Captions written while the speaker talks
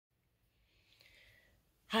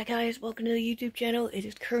Hi guys, welcome to the YouTube channel. It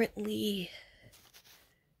is currently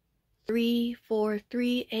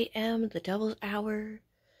 3:43 a.m. the devil's hour.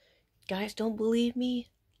 Guys, don't believe me?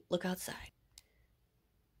 Look outside.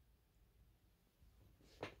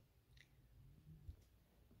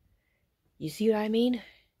 You see what I mean?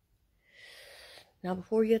 Now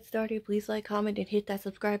before we get started, please like, comment, and hit that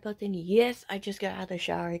subscribe button. Yes, I just got out of the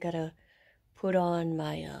shower. I gotta put on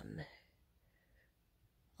my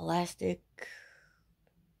elastic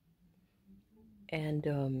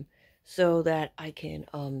and so that I can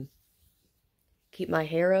keep my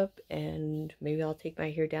hair up, and maybe I'll take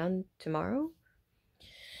my hair down tomorrow.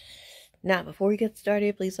 Now, before we get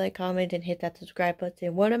started, please like, comment, and hit that subscribe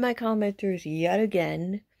button. One of my commenters, yet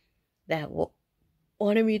again, that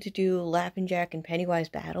wanted me to do Laughing Jack and Pennywise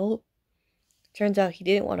battle. Turns out he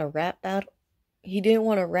didn't want a rap battle.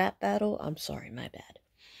 I'm sorry, my bad.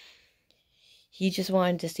 He just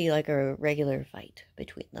wanted to see like a regular fight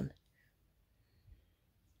between them.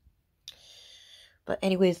 But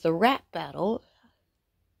anyways, the rap battle,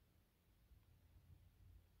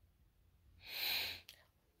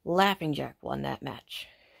 Laughing Jack won that match.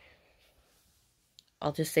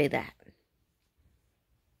 I'll just say that.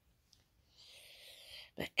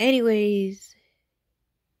 But anyways,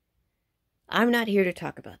 I'm not here to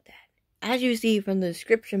talk about that. As you see from the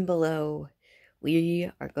description below, we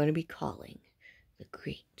are going to be calling the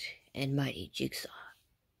great and mighty Jigsaw.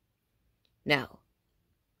 Now,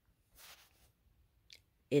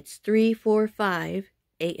 it's 3:45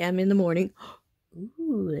 a.m. in the morning.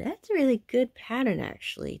 Ooh, that's a really good pattern,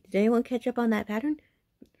 actually. Did anyone catch up on that pattern?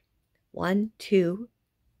 1, 2,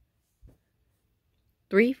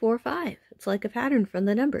 3, 4, 5. It's like a pattern from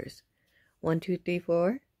the numbers. 1, 2, 3,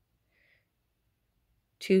 4.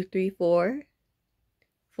 2, 3, 4.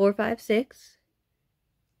 4, 5, 6.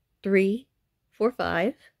 3, 4,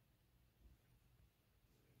 5.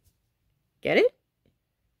 Get it?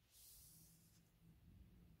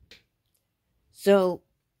 So,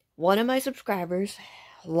 one of my subscribers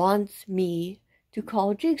wants me to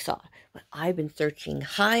call Jigsaw, but I've been searching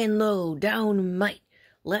high and low, down and right,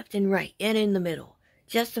 left and right, and in the middle,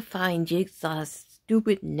 just to find Jigsaw's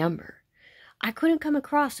stupid number. I couldn't come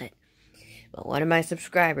across it, but one of my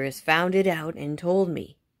subscribers found it out and told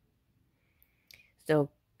me. So,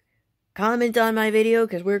 comment on my video,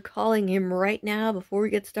 because we're calling him right now. Before we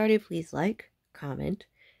get started, please like, comment,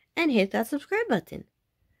 and hit that subscribe button.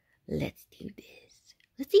 Let's do this.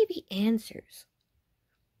 Let's see if he answers.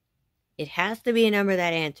 It has to be a number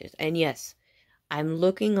that answers. And yes, I'm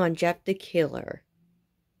looking on Jeff the Killer.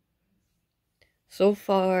 So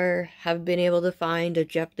far, have been able to find a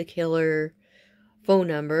Jeff the Killer phone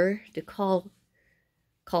number to call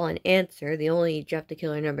and answer. The only Jeff the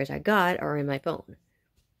Killer numbers I got are in my phone.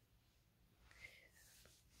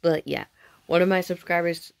 But yeah, one of my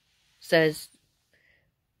subscribers says,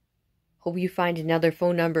 hope you find another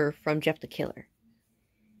phone number from Jeff the Killer.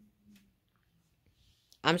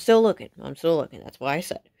 I'm still looking. That's why I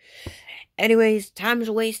said. Anyways,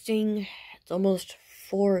 time's wasting. It's almost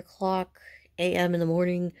 4 o'clock a.m. in the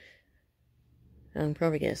morning. I'm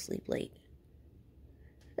probably gonna sleep late.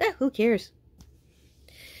 Who cares?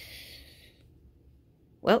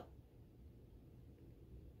 Well,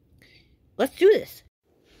 let's do this.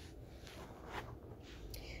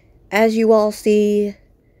 As you all see,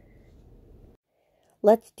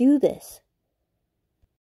 let's do this.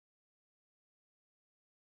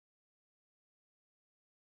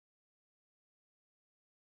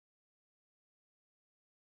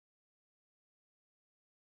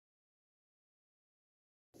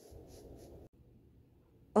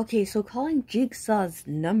 Okay, so calling Jigsaw's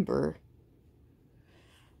number,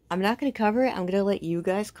 I'm not going to cover it. I'm going to let you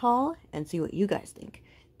guys call and see what you guys think.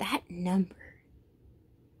 That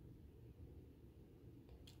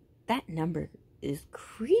number is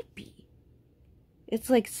creepy. It's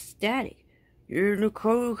like static. Your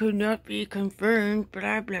call cannot be confirmed,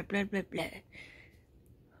 blah, blah, blah, blah, blah.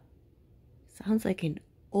 Sounds like an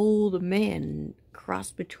old man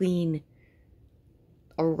crossed between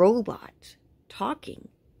a robot talking.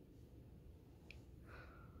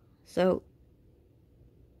 So,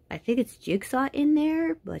 I think it's Jigsaw in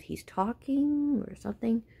there, but he's talking or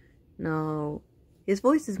something. No, his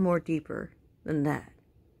voice is more deeper than that.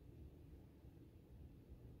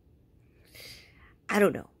 I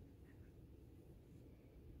don't know.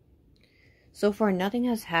 So far, nothing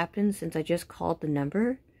has happened since I just called the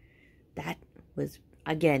number. That was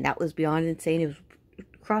beyond insane. It was a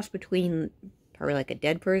cross between probably like a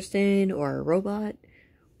dead person or a robot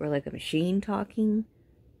or like a machine talking.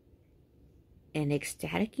 And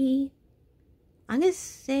ecstatic-y. I'm gonna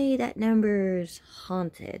say that number's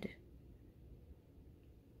haunted.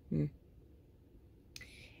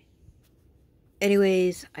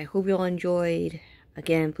 Anyways, I hope you all enjoyed.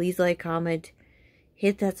 Again, please like, comment,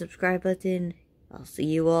 hit that subscribe button. I'll see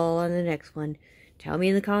you all on the next one. Tell me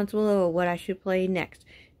in the comments below what I should play next.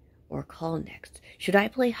 Or call next. Should I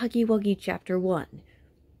play Huggy Wuggy Chapter 1?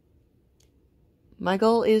 My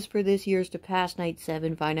goal is for this year is to pass Night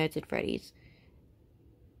 7, Five Nights at Freddy's.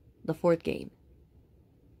 The 4th game.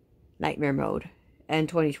 Nightmare mode. And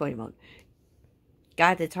 2020 mode.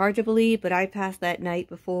 God, it's hard to believe, but I passed that night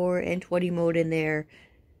before and 20 mode in there.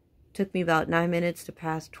 Took me about 9 minutes to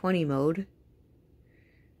pass 20 mode.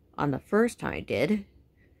 On the first time I did.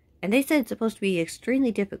 And they said it's supposed to be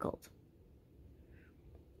extremely difficult.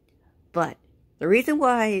 But the reason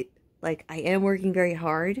why, I am working very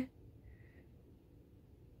hard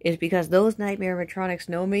is because those Nightmare animatronics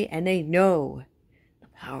know me, and they know the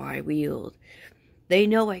power I wield. They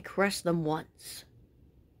know I crushed them once.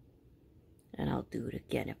 And I'll do it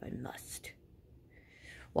again if I must.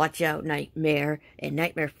 Watch out, Nightmare, and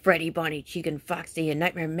Nightmare Freddy, Bonnie, Chicken, Foxy, and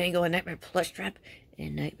Nightmare Mango, and Nightmare Plush Trap,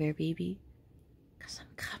 and Nightmare Baby. 'Cause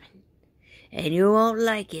I'm coming. And you won't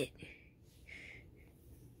like it.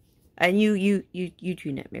 And you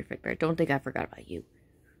too, Nightmare Fredbear. Don't think I forgot about you.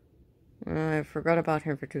 I forgot about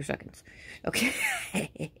him for 2 seconds. Okay.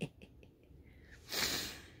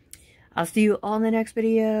 I'll see you all in the next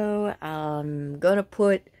video. I'm gonna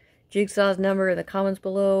put Jigsaw's number in the comments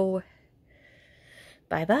below.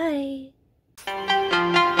 Bye-bye.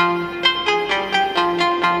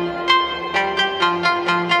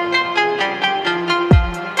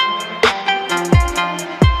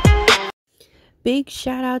 Big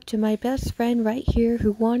shout out to my best friend right here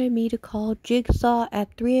who wanted me to call Jigsaw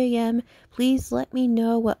at 3 a.m. Please let me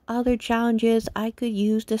know what other challenges I could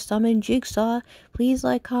use to summon Jigsaw. Please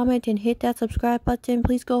like, comment, and hit that subscribe button.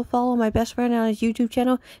 Please go follow my best friend on his YouTube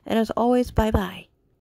channel. And as always, bye-bye.